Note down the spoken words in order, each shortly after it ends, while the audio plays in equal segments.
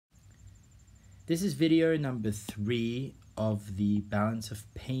This is video number 3 of the balance of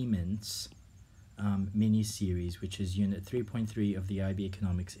payments mini-series, which is unit 3.3 of the IB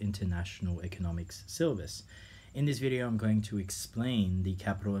Economics International Economics syllabus. In this video, I'm going to explain the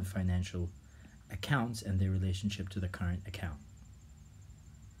capital and financial accounts and their relationship to the current account.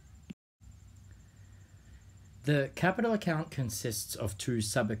 The capital account consists of two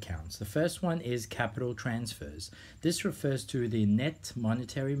sub-accounts. The first one is capital transfers. This refers to the net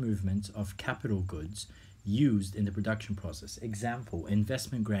monetary movement of capital goods used in the production process. Example,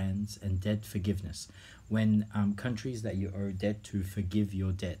 investment grants and debt forgiveness. When countries that you owe debt to forgive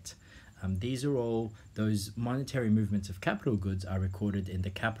your debt. These are all those monetary movements of capital goods are recorded in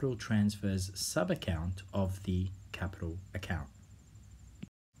the capital transfers sub-account of the capital account.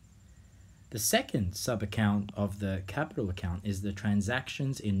 The second sub-account of the capital account is the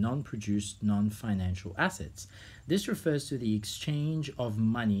transactions in non-produced, non-financial assets. This refers to the exchange of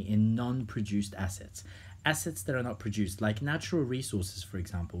money in non-produced assets. Assets that are not produced, like natural resources, for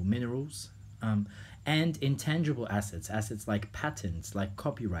example, minerals, and intangible assets, assets like patents, like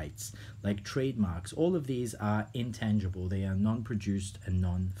copyrights, like trademarks. All of these are intangible. They are non-produced and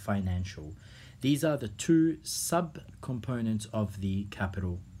non-financial. These are the two sub-components of the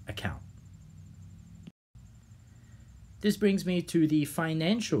capital account. This brings me to the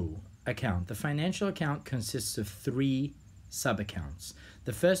financial account. The financial account consists of three sub-accounts.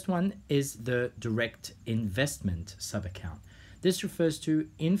 The first one is the direct investment sub-account. This refers to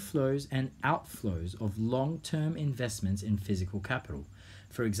inflows and outflows of long-term investments in physical capital.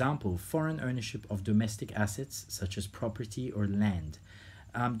 For example, foreign ownership of domestic assets such as property or land.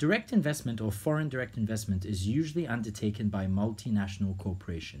 Direct investment or foreign direct investment is usually undertaken by multinational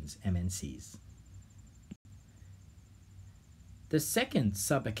corporations, MNCs. The second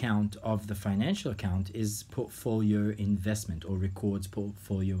sub-account of the financial account is portfolio investment or records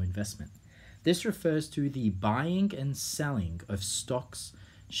portfolio investment. This refers to the buying and selling of stocks,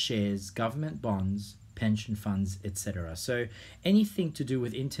 shares, government bonds, pension funds, etc. So anything to do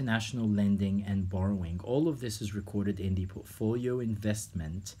with international lending and borrowing, all of this is recorded in the portfolio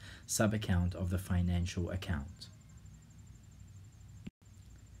investment sub-account of the financial account.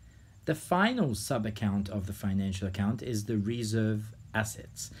 The final sub-account of the financial account is the reserve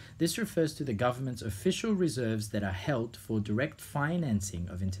assets. This refers to the government's official reserves that are held for direct financing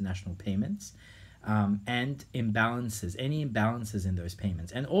of international payments and imbalances, any imbalances in those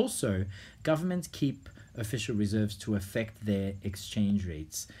payments. And also, governments keep official reserves to affect their exchange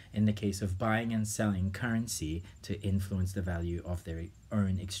rates in the case of buying and selling currency to influence the value of their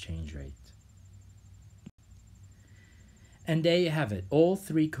own exchange rate. And there you have it, all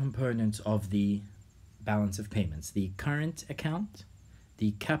three components of the balance of payments, the current account,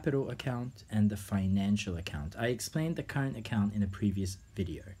 the capital account, and the financial account. I explained the current account in a previous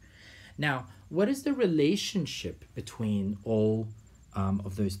video. Now, what is the relationship between all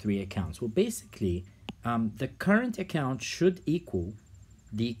of those three accounts? Well, basically, the current account should equal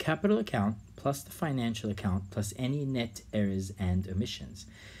the capital account plus the financial account plus any net errors and omissions.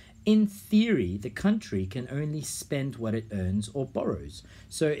 In theory, the country can only spend what it earns or borrows.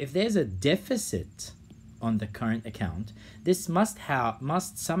 So if there's a deficit on the current account, this must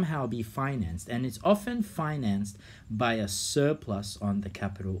somehow be financed, and it's often financed by a surplus on the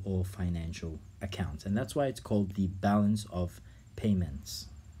capital or financial account. And that's why it's called the balance of payments.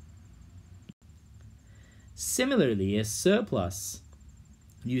 Similarly, a surplus,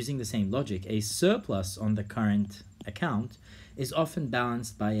 using the same logic, a surplus on the current account is often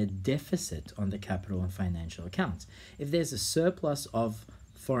balanced by a deficit on the capital and financial accounts. If there's a surplus of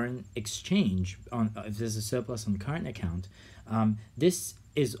foreign exchange, if there's a surplus on the current account, this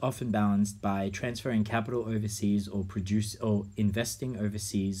is often balanced by transferring capital overseas or investing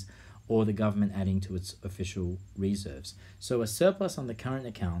overseas, or the government adding to its official reserves. So a surplus on the current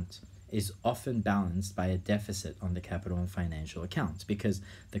account is often balanced by a deficit on the capital and financial accounts, because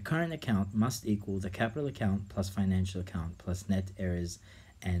the current account must equal the capital account plus financial account plus net errors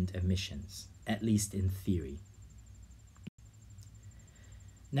and omissions, at least in theory.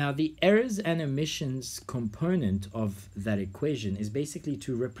 Now, the errors and omissions component of that equation is basically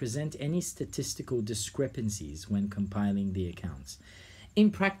to represent any statistical discrepancies when compiling the accounts. In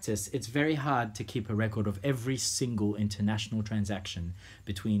practice, it's very hard to keep a record of every single international transaction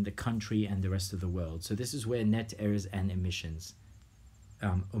between the country and the rest of the world. So this is where net errors and omissions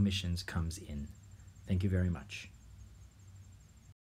comes in. Thank you very much.